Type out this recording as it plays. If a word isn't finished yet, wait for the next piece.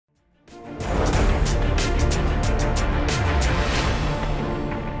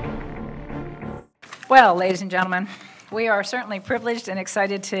Well, ladies and gentlemen, we are certainly privileged and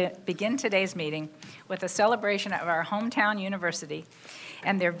excited to begin today's meeting with a celebration of our hometown university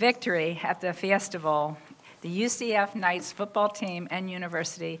and their victory at the Fiesta Bowl. The UCF Knights football team and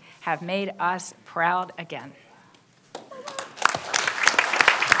university have made us proud again.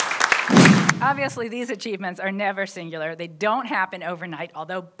 Obviously, these achievements are never singular. They don't happen overnight,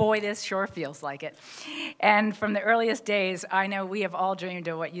 although, boy, this sure feels like it. And from the earliest days, I know we have all dreamed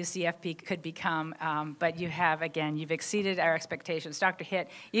of what UCFP could become, but you have, again, you've exceeded our expectations. Dr. Hitt,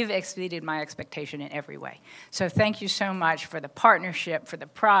 you've exceeded my expectation in every way. So thank you so much for the partnership, for the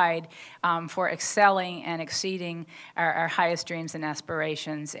pride, for excelling and exceeding our highest dreams and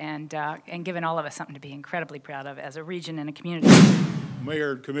aspirations, and giving all of us something to be incredibly proud of as a region and a community.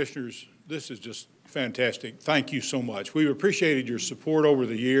 Mayor and Commissioners, this is just fantastic. Thank you so much. We've appreciated your support over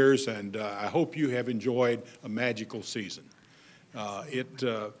the years, and I hope you have enjoyed a magical season. It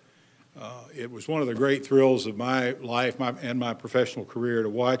was one of the great thrills of my life and my professional career to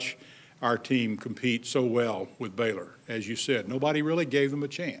watch our team compete so well with Baylor. As you said, nobody really gave them a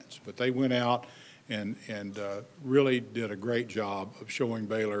chance, but they went out and really did a great job of showing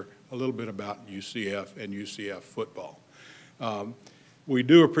Baylor a little bit about UCF and UCF football. We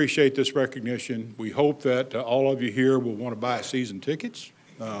do appreciate this recognition. We hope that all of you here will want to buy season tickets.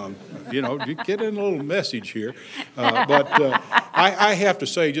 You know, you get in a little message here. I have to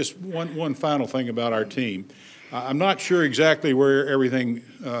say just one final thing about our team. I'm not sure exactly where everything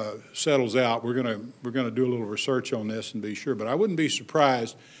settles out. We're gonna do a little research on this and be sure. But I wouldn't be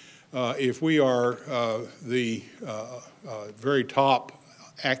surprised if we are the very top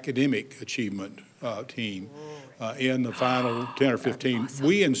academic achievement team in the final 10 or 15. Awesome.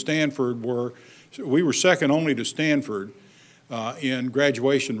 We in Stanford were second only to Stanford in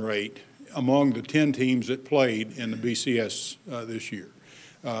graduation rate among the 10 teams that played in the BCS this year.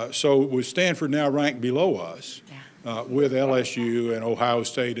 So with Stanford now ranked below us, with LSU and Ohio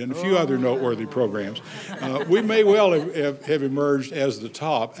State and a few other noteworthy programs, we may well have emerged as the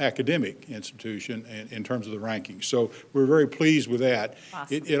top academic institution in terms of the rankings. So we're very pleased with that.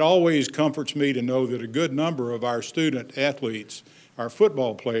 Awesome. It always comforts me to know that a good number of our student athletes, our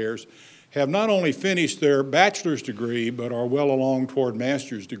football players, have not only finished their bachelor's degree, but are well along toward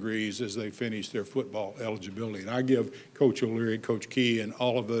master's degrees as they finish their football eligibility. And I give Coach O'Leary, Coach Key, and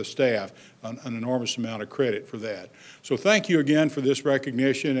all of the staff an enormous amount of credit for that. So thank you again for this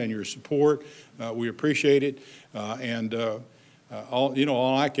recognition and your support. We appreciate it. All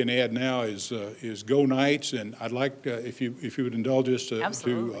I can add now is go Knights, and I'd like, if you would indulge us to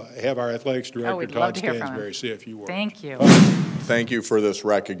have our athletics director, Todd Stansberry, say a few words. Thank you. Thank you for this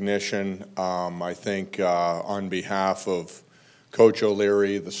recognition. I think on behalf of Coach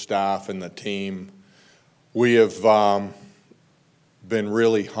O'Leary, the staff, and the team, we have been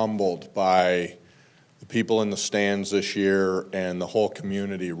really humbled by the people in the stands this year and the whole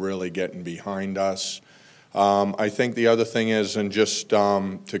community really getting behind us. I think the other thing is, and just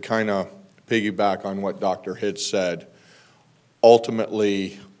to kind of piggyback on what Dr. Hitt said,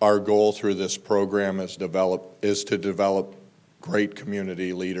 ultimately our goal through this program is to develop great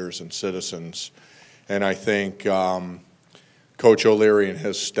community leaders and citizens. And I think Coach O'Leary and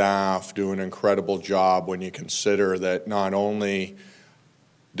his staff do an incredible job when you consider that not only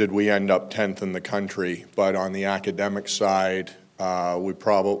did we end up 10th in the country, but on the academic side,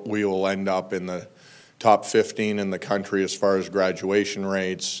 we will end up in the top 15 in the country as far as graduation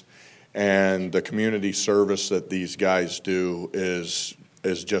rates, and the community service that these guys do is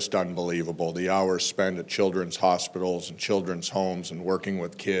just unbelievable. The hours spent at children's hospitals and children's homes and working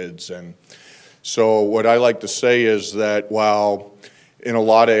with kids. And so what I like to say is that while in a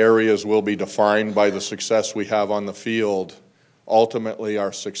lot of areas we'll be defined by the success we have on the field, ultimately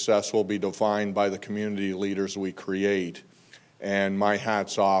our success will be defined by the community leaders we create. And my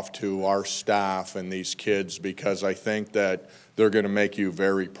hat's off to our staff and these kids, because I think that they're going to make you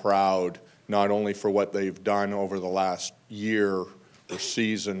very proud, not only for what they've done over the last year or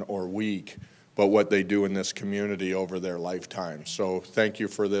season or week, but what they do in this community over their lifetime. So thank you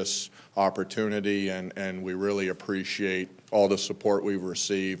for this opportunity, and we really appreciate all the support we've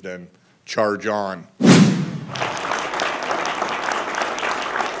received, and charge on.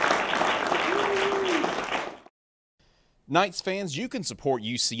 Knights fans, you can support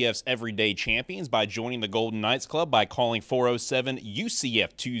UCF's everyday champions by joining the Golden Knights Club by calling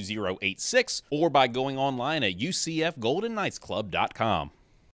 407-UCF-2086 or by going online at UCFGoldenKnightsClub.com.